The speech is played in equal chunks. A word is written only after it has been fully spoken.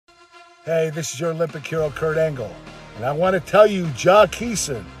Hey, this is your Olympic hero, Kurt Angle, and I want to tell you, Ja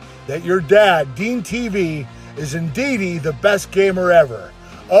Keeson, that your dad, Dean TV, is indeedy the best gamer ever.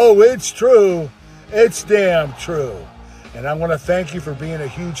 Oh, it's true. It's damn true. And I want to thank you for being a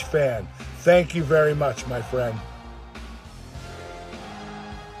huge fan. Thank you very much, my friend.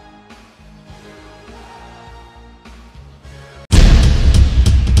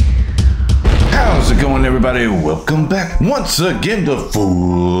 How's it going, everybody? Welcome back once again to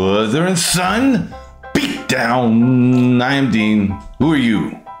Father and Son Beatdown. I am Dean. Who are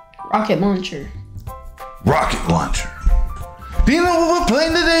you? Rocket Launcher. Rocket Launcher. Do you know what we're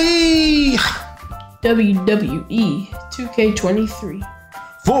playing today? WWE 2K23.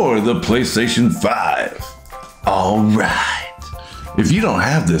 For the PlayStation 5. Alright. If you don't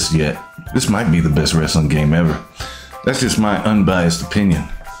have this yet, this might be the best wrestling game ever. That's just my unbiased opinion.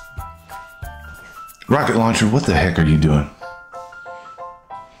 Rocket Launcher, what the heck are you doing?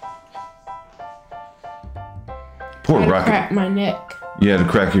 Poor Rocket. Crack my neck. You had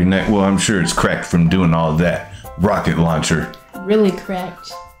to crack your neck. Well, I'm sure it's cracked from doing all that. Rocket Launcher. Really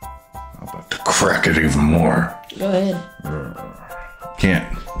cracked. I'm about to crack it even more. Go ahead. Can't.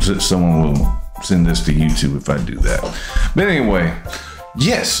 Someone will send this to YouTube if I do that. But anyway,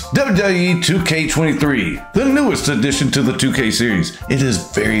 yes, WWE 2K23, the newest addition to the 2K series. It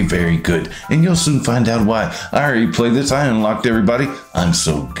is very, very good. And you'll soon find out why. I already played this. I unlocked everybody. I'm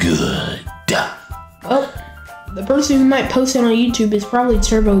so good. Well, the person who might post it on YouTube is probably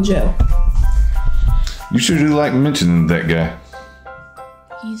Turbo Joe. You sure do like mentioning that guy.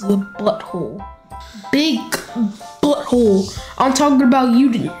 He's the butthole. Big butthole. I'm talking about you.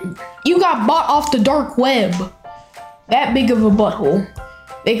 You got bought off the dark web. That big of a butthole.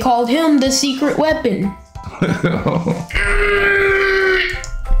 They called him the secret weapon.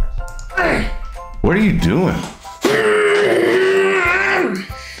 What are you doing?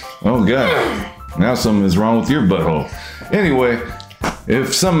 Oh God. Now something is wrong with your butthole. Anyway,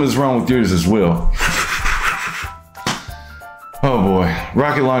 if something is wrong with yours as well. Oh boy.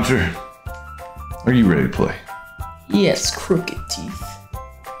 Rocket Launcher. Are you ready to play? Yes, crooked teeth.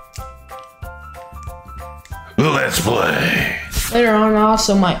 Let's play. Later on, I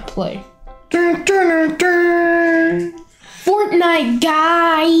also might play. Dun, dun, dun, dun. Fortnite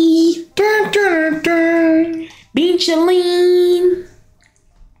guy. Dun, dun, dun. Beanchalene.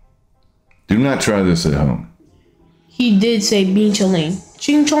 Do not try this at home. He did say Beanchalene.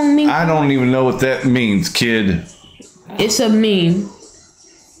 Ching chong ming. I don't even know what that means, kid. It's a meme.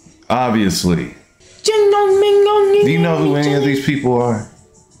 Obviously. Ching dong ming dong. Do you know who any of these people are?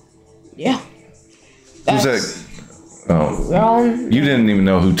 Yeah. Who's that? Oh, you didn't even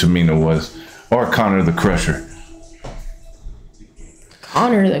know who Tamina was, or Connor the Crusher.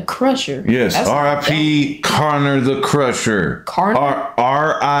 Connor the Crusher. Yes, R.I.P. Connor the Crusher.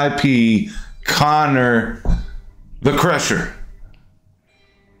 R.I.P. Connor the Crusher.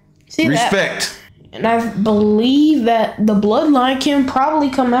 See respect. That? And I believe that the bloodline can probably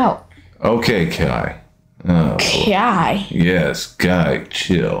come out. Okay, Kai. Oh, Kai. Yes, Kai.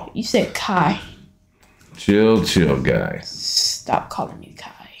 Chill. You said Kai. Chill, guys. Stop calling me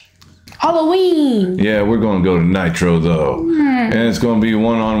Kai. Halloween! Yeah, we're going to go to Nitro, though. And it's going to be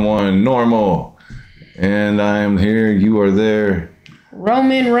one-on-one, normal. And I am here, you are there.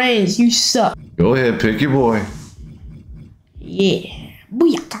 Roman Reigns, you suck. Go ahead, pick your boy. Yeah.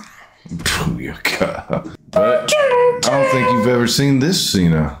 Booyaka. Booyaka. But I don't think you've ever seen this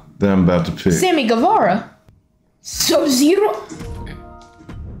Cena that I'm about to pick. Sammy Guevara. Sub-Zero.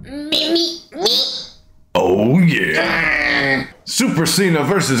 Me. Oh, yeah. Super Cena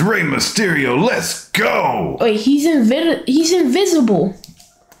versus Rey Mysterio. Let's go. Wait, he's invisible.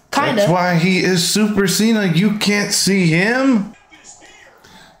 Kinda. That's why he is Super Cena. You can't see him.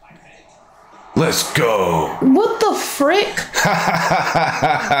 Let's go. What the frick?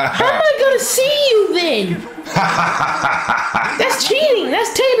 How am I gonna see you then? That's cheating.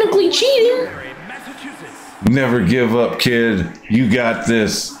 That's technically cheating. Never give up, kid. You got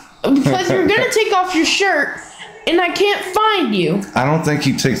this. Because you're gonna take off your shirt and I can't find you. I don't think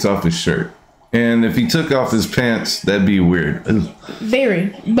he takes off his shirt. And if he took off his pants, that'd be weird.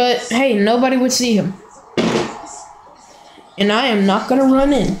 Very. But hey, nobody would see him. And I am not gonna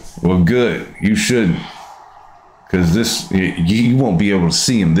run in. Well, good. You shouldn't. Because you won't be able to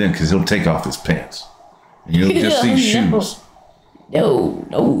see him then because he'll take off his pants. And you'll just see shoes. No,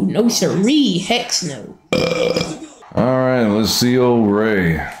 siree. Hex no. Alright, let's see old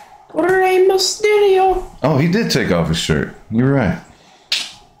Rey. Rey Mysterio. Oh, he did take off his shirt. You're right.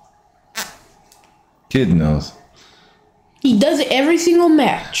 Kid knows. He does it every single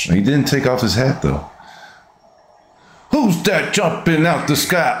match. He didn't take off his hat though. Who's that jumping out the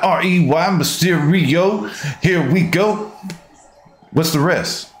sky? R-E-Y, Mysterio. Here we go. What's the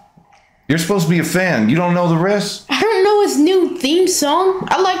rest? You're supposed to be a fan. You don't know the rest? I don't know his new theme song.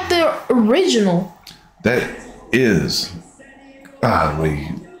 I like the original. That is... wait.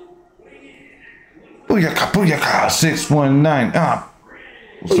 Booyaka, booyaka, 619.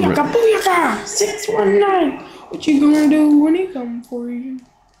 Booyaka, booyaka, 619. What you gonna do when he come for you?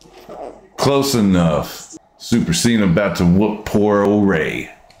 Close enough. Super Cena about to whoop poor old Ray.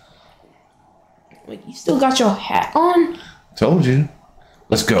 Wait, you still got your hat on? Told you.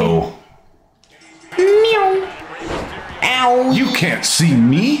 Let's go. Meow. Ow. You can't see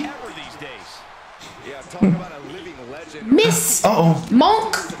me. Miss. Uh-oh.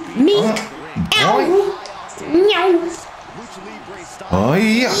 Monk. Mink. Ow. Meow. Oh,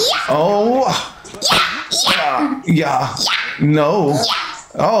 yeah. Oh. Yeah. No.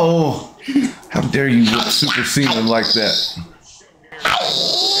 Oh. How dare you whip Super Cena like that?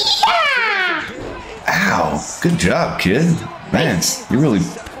 Ow. Good job, kid. Man, you're really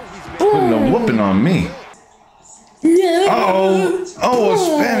putting a whooping on me. Uh-oh. Oh, a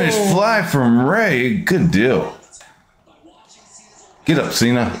Spanish fly from Ray. Good deal. Get up,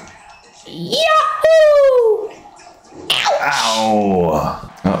 Cena. Yahoo! Ow.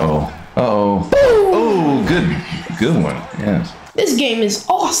 Uh-oh. Uh-oh. Oh, good one. Yes. This game is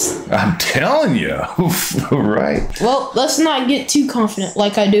awesome. I'm telling you. Right? Well, let's not get too confident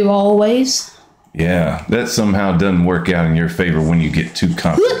like I do always. Yeah, that somehow doesn't work out in your favor when you get too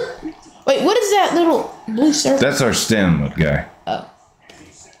confident. Wait, what is that little blue circle? That's our stamina guy. Oh.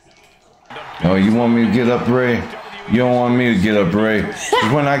 Oh, you want me to get up, Ray? You don't want me to get up, Ray.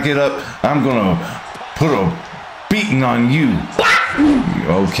 'Cause when I get up, I'm gonna put a beating on you.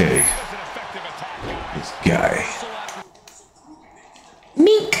 Okay. This guy.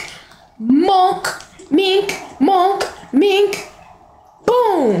 Mink, monk, mink, monk, mink.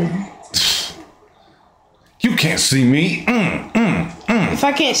 Boom. You can't see me. If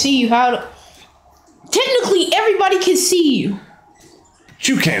I can't see you, how to... Technically, everybody can see you.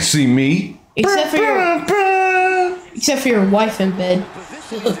 You can't see me. Except for your wife in bed.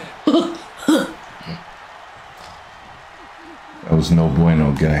 That was no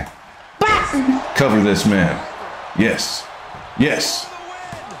bueno, guy. Cover this man. Yes. Yes.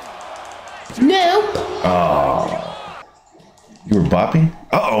 Nope. You were bopping?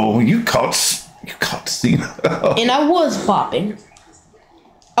 Uh-oh, you caught Cena. And I was bopping.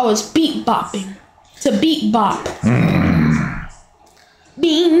 I was beat bopping. To beat bop.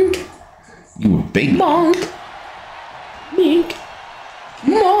 Bing. You were baby. Monk. Bing.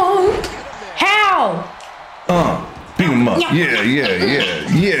 Monk. How? Beat him up.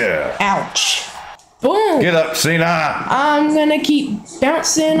 Yeah. Ouch. Boom. Get up, Cena. I'm gonna keep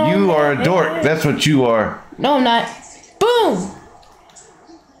bouncing on. You are a dork. That's what you are. No, I'm not. Boom.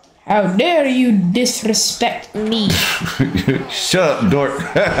 How dare you disrespect me? Shut up, dork.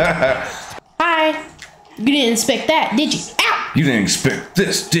 Hi. You didn't expect that, did you? Ow. You didn't expect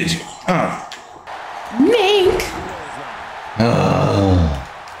this, did you? Mink.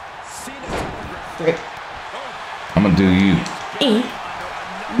 I'm gonna do you.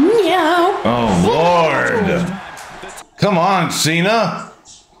 Meow. Oh, Lord. Come on, Cena.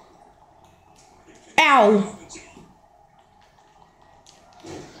 Ow.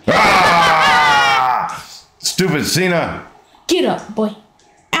 Stupid Cena. Get up, boy.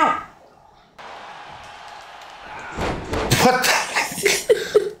 Ow. What the?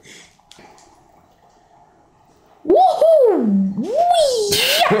 Woohoo.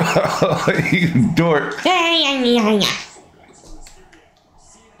 You dork.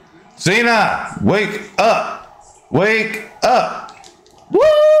 Cena, wake up. Wake up.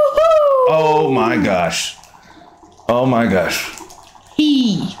 Woohoo. Oh my gosh. Oh my gosh.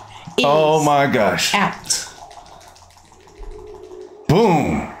 He is Oh my gosh. out.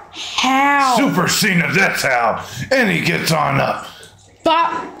 Boom. How? Super Cena, that's how. And he gets on up.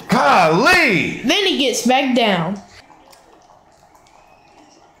 Bop. Golly. Then he gets back down.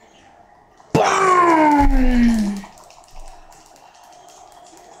 Boom.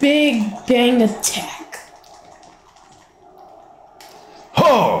 Big bang attack.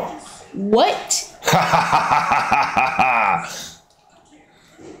 Oh. What?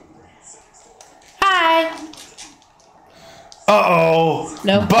 Hi. Uh-oh.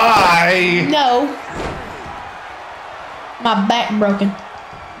 No. Bye. No. My back broken.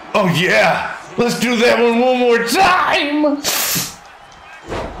 Oh, yeah. Let's do that one more time.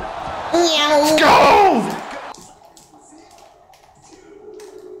 Meow. Go.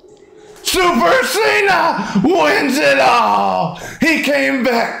 Super Cena. Cena wins it all. He came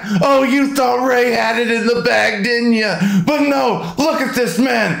back. Oh, you thought Ray had it in the bag, didn't you? But no, look at this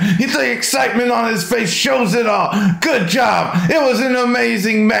man. The excitement on his face shows it all. Good job. It was an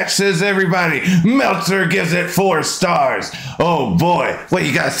amazing match, says everybody. Meltzer gives it 4 stars. Oh boy. What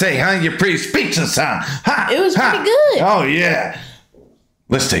you gotta say, huh? You're pretty speechless, huh? It was pretty good. Oh yeah.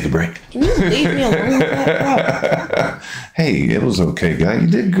 Let's take a break. Can you leave me alone with that problem? Hey, it was okay, guy. You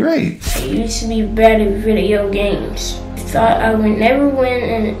did great. I used to be bad at video games. Thought I would never win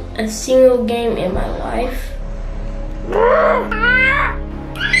in a single game in my life.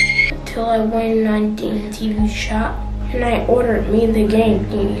 Until I went on Deen TV shop and I ordered me the game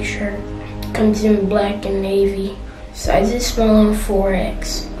Deen shirt. Comes in black and navy. Size is small and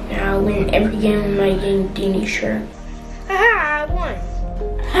 4X. Now I win every game in my game Deen shirt. Haha, I won.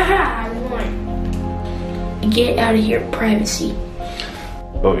 Haha, I won. Get out of here, privacy.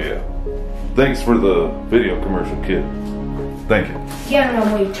 Oh yeah. Thanks for the video commercial, kid. Thank you. Get out of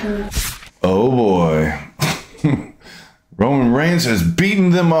my way, turn. Oh boy. Roman Reigns has beaten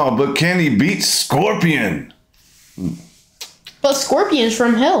them all, but can he beat Scorpion? But Scorpion's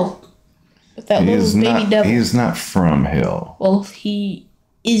from hell. With that little baby devil. He is not from hell. Well, he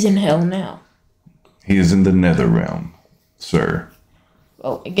is in hell now. He is in the nether realm, sir.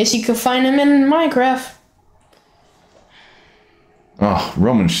 Well, I guess you could find him in Minecraft. Oh,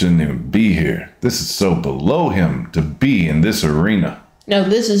 Roman shouldn't even be here. This is so below him to be in this arena. No,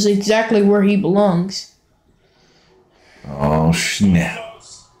 this is exactly where he belongs. Oh, snap.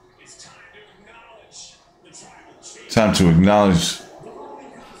 Time to acknowledge.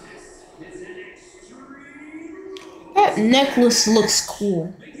 That necklace looks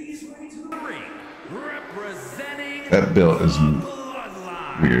cool. That belt is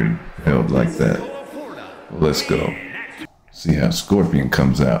weird, held like that. Let's go. See how Scorpion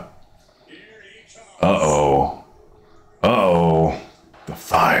comes out. Uh-oh. Uh-oh. The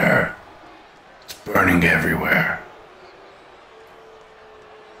fire. It's burning everywhere.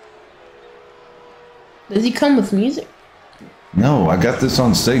 Does he come with music? No, I got this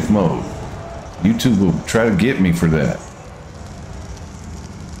on safe mode. YouTube will try to get me for that.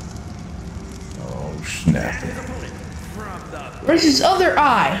 Oh, snap. Where's his other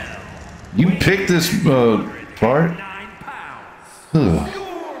eye? You picked this part? Ugh.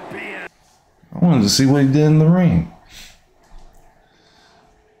 I wanted to see what he did in the ring.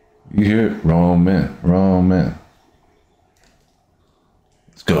 You hear it? Wrong man. Wrong man.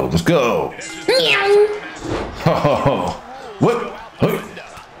 Let's go. Let's go. Oh, what? Hey.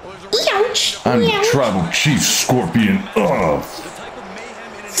 I'm the tribal chief Scorpion.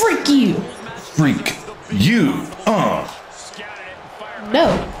 Freak you. Freak you.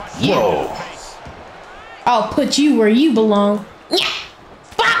 No. You. Whoa. I'll put you where you belong.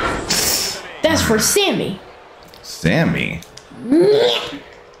 That's for Sammy. Sammy?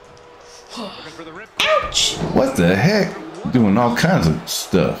 Ouch. What the heck? Doing all kinds of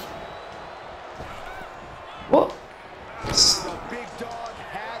stuff. What?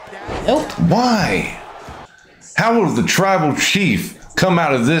 Nope. Why? How will the tribal chief come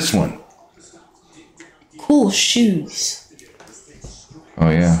out of this one? Cool shoes. Oh,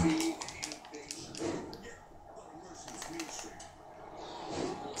 yeah.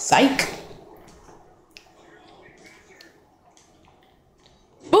 Psych.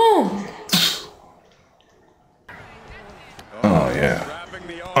 Boom. Oh, yeah.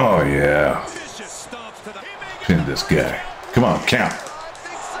 Oh, yeah. Pin this guy. Come on, count.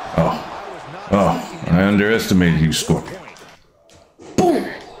 Oh, I underestimated you, Scorpion. Boom.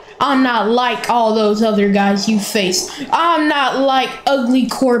 I'm not like all those other guys you faced. I'm not like Ugly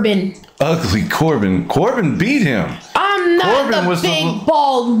Corbin. Ugly Corbin. Corbin beat him. I'm not Corbin was the big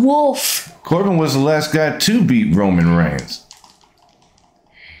bald wolf. Corbin was the last guy to beat Roman Reigns.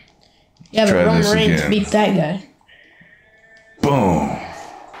 Yeah, but Try Roman this Reigns again. beat that guy. Boom.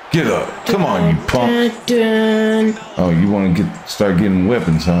 Get up. Come on, you punk. Dun. Oh, you want to start getting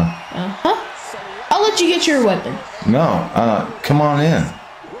weapons, huh? Uh-huh. I'll let you get your weapon. No, come on in.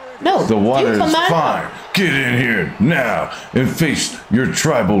 No, The water you is come out. fine. Get in here now and face your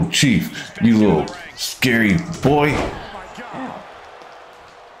tribal chief, you little scary boy.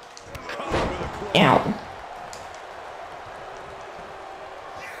 Ow.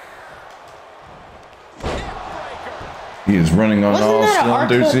 He is running on all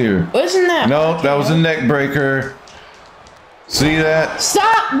cylinders here. Wasn't that? No, that was a neck breaker. See that?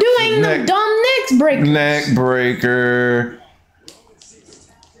 Stop doing the dumb neck break. Neck breaker.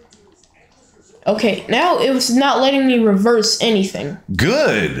 Okay, now it was not letting me reverse anything.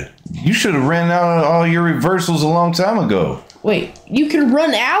 Good. You should have ran out of all your reversals a long time ago. Wait, you can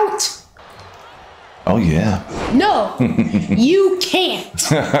run out? Oh, yeah. No, you can't.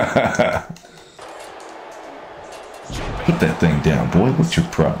 Put that thing down, boy. What's your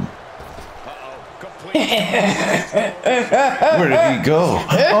problem? Where did he go?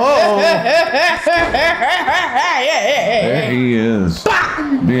 Oh! There he is.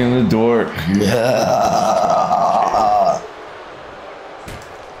 Being the dork.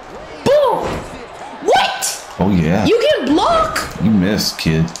 Boom! What? Oh, yeah. You can block? You missed,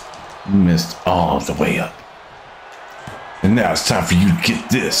 kid. You missed all the way up. And now it's time for you to get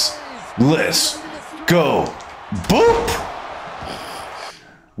this. Let's go. Boop!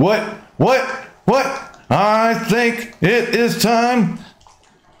 What? I think it is time.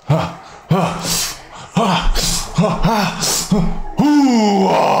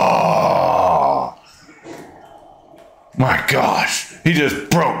 My gosh, he just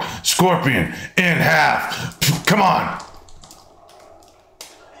broke Scorpion in half. Come on.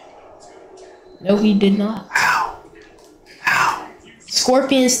 No, he did not. Ow.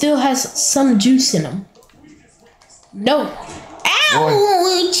 Scorpion still has some juice in him. No.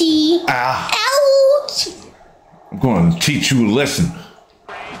 Ouchie. Ah. Ouch. I'm going to teach you a lesson,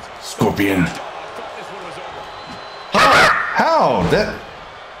 Scorpion. How? That?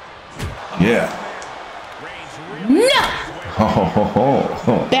 Yeah. No.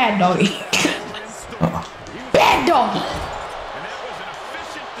 Oh. Bad doggy. Bad doggy.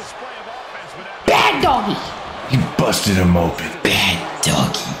 Bad doggy. He busted him open. Bad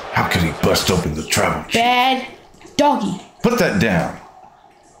doggy. How could he bust open the travel chief? Bad doggy. Put that down,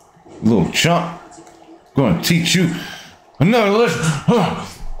 little chump. Going to teach you another lesson.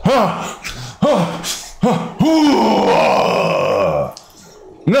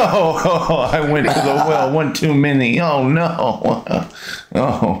 No, I went to the well one too many. Oh no.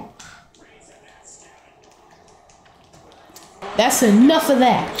 Oh. That's enough of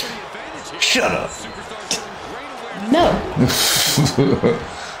that. Shut up. No.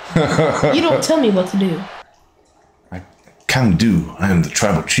 You don't tell me what to do. I kind of do. I am the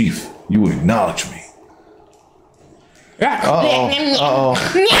tribal chief. You will acknowledge me. I'm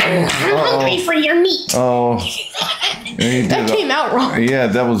hungry for your meat. Oh. That came out wrong. Yeah,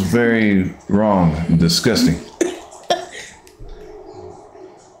 that was very wrong and disgusting.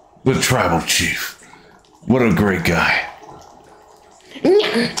 The tribal chief. What a great guy.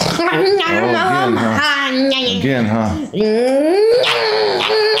 Again, huh?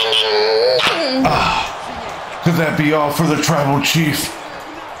 Could that be all for the tribal chief?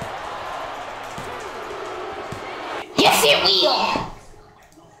 Yes, it will.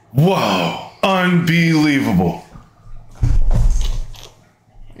 Wow, unbelievable.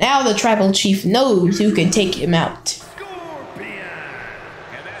 Now the tribal chief knows who can take him out.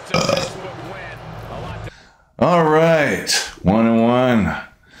 All right, 1-1.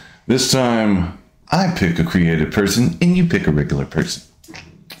 This time, I pick a creative person and you pick a regular person.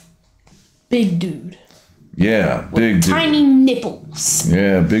 Big dude. Yeah, big dude. Tiny nipples.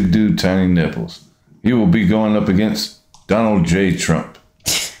 Yeah, big dude, tiny nipples. He will be going up against Donald J. Trump,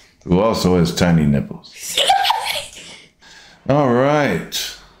 who also has tiny nipples. All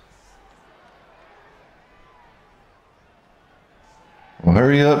right. Well,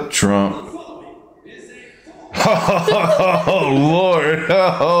 hurry up, Trump. Oh, Lord.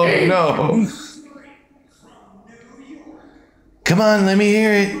 Oh, no. Come on, let me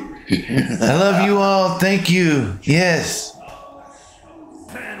hear it. I love you all. Thank you. Yes.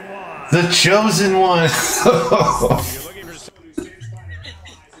 The chosen one.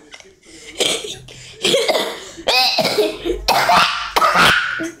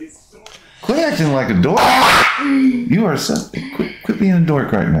 Quit acting like a dork. You are so... Quit being a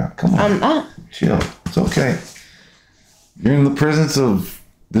dork right now. Come on. I'm not. Chill. It's okay. You're in the presence of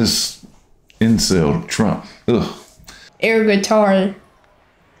this incel Trump. Ugh. Air guitar.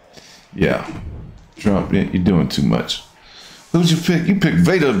 Yeah. Trump, you're doing too much. Who'd you pick? You picked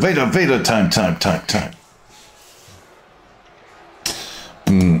Vader. Time.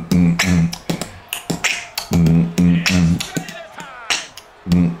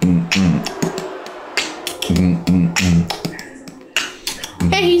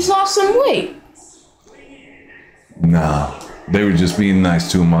 Hey, he's lost some weight. Nah, they were just being nice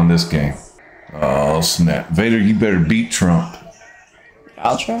to him on this game. Oh, snap. Vader, you better beat Trump.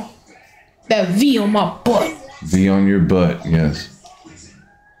 I'll try. That V on my butt. V on your butt, yes.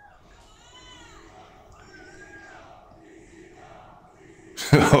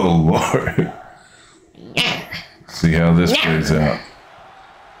 Oh, Lord. See how this plays out.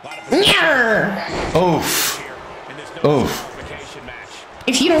 Oof. Oof.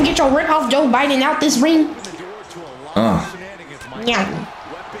 If you don't get your rip-off Joe Biden out this ring.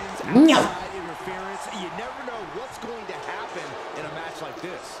 No.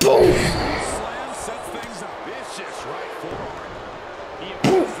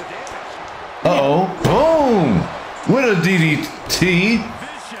 Uh-oh. Boom! What a DDT.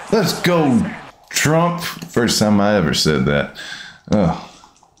 Let's go, Trump. First time I ever said that. Oh.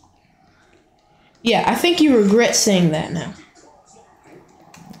 Yeah, I think you regret saying that now.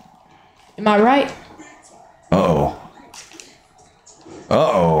 Am I right? Uh-oh.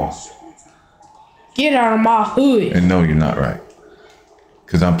 Uh-oh. Get out of my hood. And no, you're not right.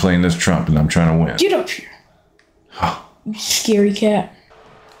 Because I'm playing this Trump and I'm trying to win. Get up here. You scary cat.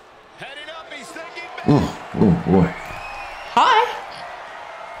 Oh, oh boy. Hi.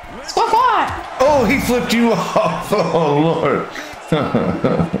 Squawk squawk. Oh, he flipped you off. Oh, Lord.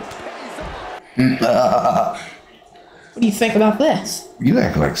 What do you think about this? You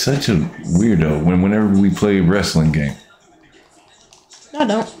act like such a weirdo whenever we play a wrestling game. No, I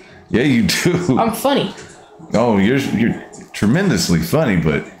don't. Yeah, you do. I'm funny. Oh, you're tremendously funny,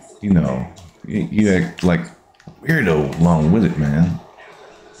 but you know, you act like a weirdo along with it, man.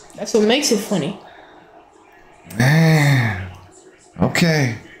 That's what makes it funny. Man.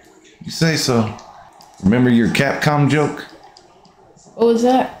 Okay. You say so. Remember your Capcom joke? What was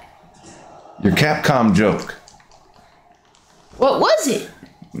that? Your Capcom joke. What was it?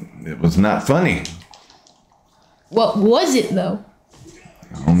 It was not funny. What was it though?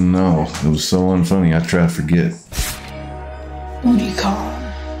 Oh no, it was so unfunny. I try to forget.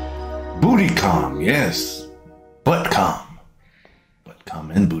 Bootycom. Bootycom, yes. Buttcom.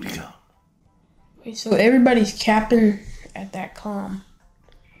 Buttcom and Bootycom. Wait, so everybody's capping at that com.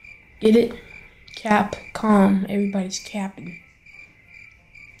 Get it? Cap, com. Everybody's capping.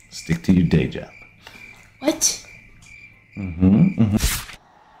 Stick to your day job. What? Mm-hmm.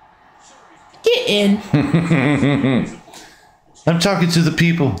 Get in. I'm talking to the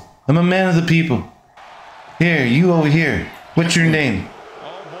people. I'm a man of the people. Here, you over here. What's your name?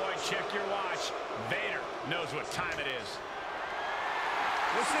 Oh boy, check your watch. Vader knows what time it is.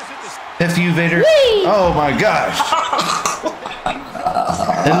 F you, Vader. Whee! Oh my gosh.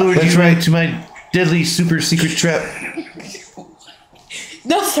 I lured you right to my deadly super secret trap.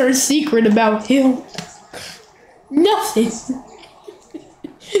 Nothing secret about him. Nothing.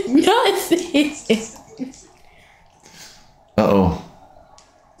 Nothing. Uh-oh.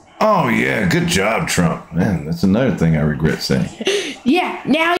 Oh, yeah. Good job, Trump. Man, that's another thing I regret saying. Yeah,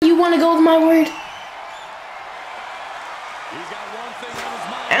 now you want to go with my word?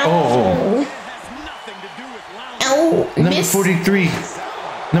 Oh. Ow. Number Miss. 43.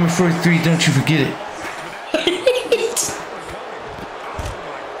 Number 43, don't you forget it.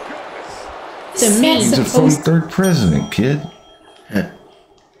 To me, He's the 43rd president, kid.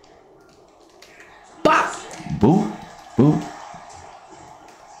 Bop. Boop. Boop.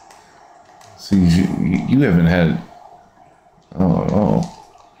 See, you haven't had... Oh.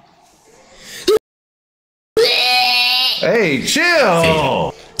 Hey,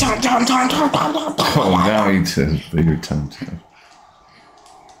 chill! Oh, now he says bigger time.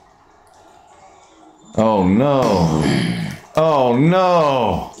 Oh, no. Oh,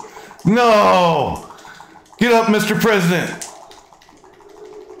 no. No! Get up, Mr. President.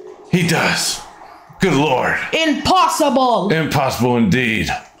 He does. Good Lord. Impossible. Impossible indeed.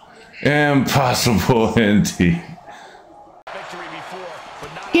 Impossible indeed.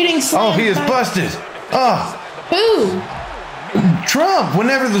 Getting Oh, slammed he is by- busted. Oh, Who? Trump.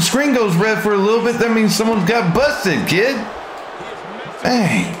 Whenever the screen goes red for a little bit, that means someone got busted, kid.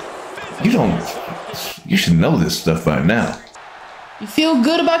 Hey, you should know this stuff by now. You feel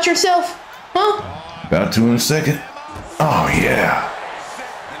good about yourself? Huh? About to in a second. Oh, yeah.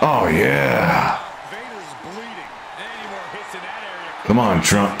 Oh, yeah. Come on,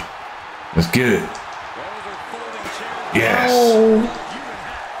 Trump. Let's get it. Yes. Oh.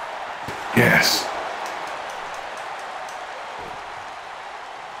 Yes.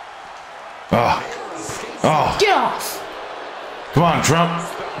 Oh. Get off. Come on, Trump.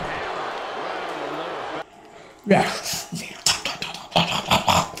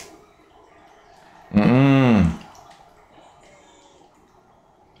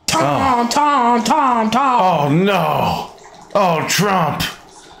 Tom. Oh, no. Oh, Trump.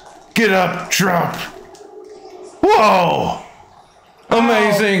 Get up, Trump. Whoa.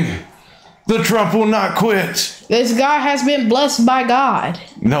 Amazing. The Trump will not quit. This guy has been blessed by God.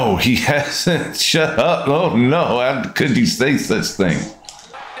 No, he hasn't. Shut up. Oh, no. How could you say such thing?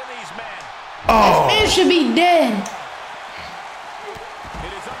 Oh. Man should be dead.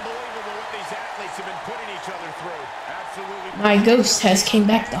 My ghost has came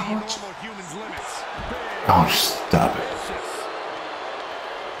back to haunt you. Oh, stop it.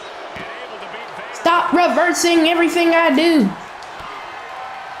 Stop reversing everything I do.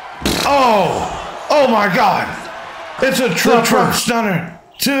 Oh my God. It's a Trump stunner.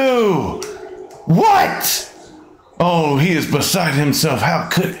 2. What? Oh, he is beside himself. How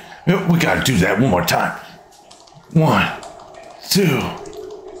could... We gotta do that one more time. 1, 2.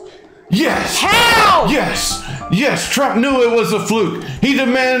 Yes! How? Yes! Yes! Trump knew it was a fluke. He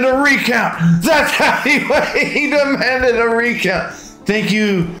demanded a recount. That's how he demanded a recount. Thank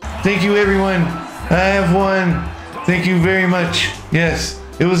you. Thank you, everyone. I have won. Thank you very much. Yes,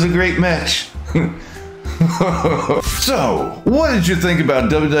 it was a great match. So, what did you think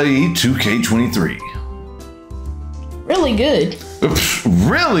about WWE 2K23? Really good.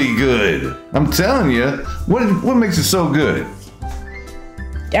 Really good. I'm telling you. What makes it so good?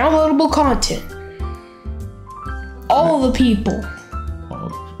 Downloadable content. All the people.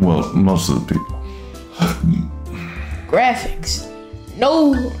 Well, most of the people. Graphics.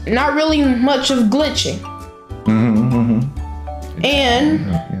 No, not really much of glitching.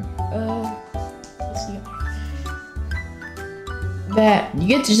 And let's see. That you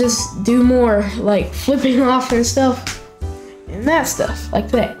get to just do more like flipping off and stuff, and that stuff like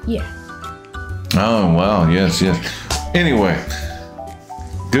that. Yeah. Oh wow, yes. Anyway,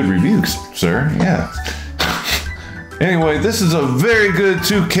 good reviews, sir. Yeah. Anyway, this is a very good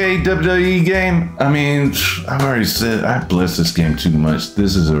 2K WWE game. I mean, I've already said I bless this game too much.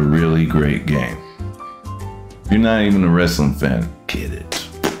 This is a really great game. If you're not even a wrestling fan, get it.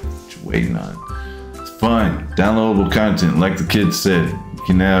 What you waiting on? It's fun. Downloadable content, like the kids said. You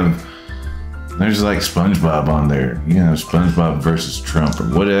can have, there's like SpongeBob on there. You know, SpongeBob versus Trump or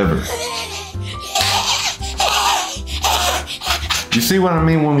whatever. You see what I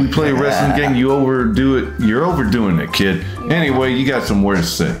mean when we play a wrestling game? You overdo it. You're overdoing it, kid. Anyway, you got some words to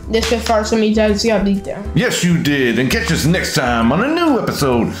say. This been far so many times you got beat down. Yes, you did. And catch us next time on a new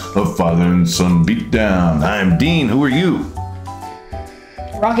episode of Father and Son Beatdown. I'm Dean. Who are you?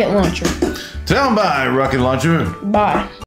 Rocket Launcher. Tell 'em bye, Rocket Launcher. Bye.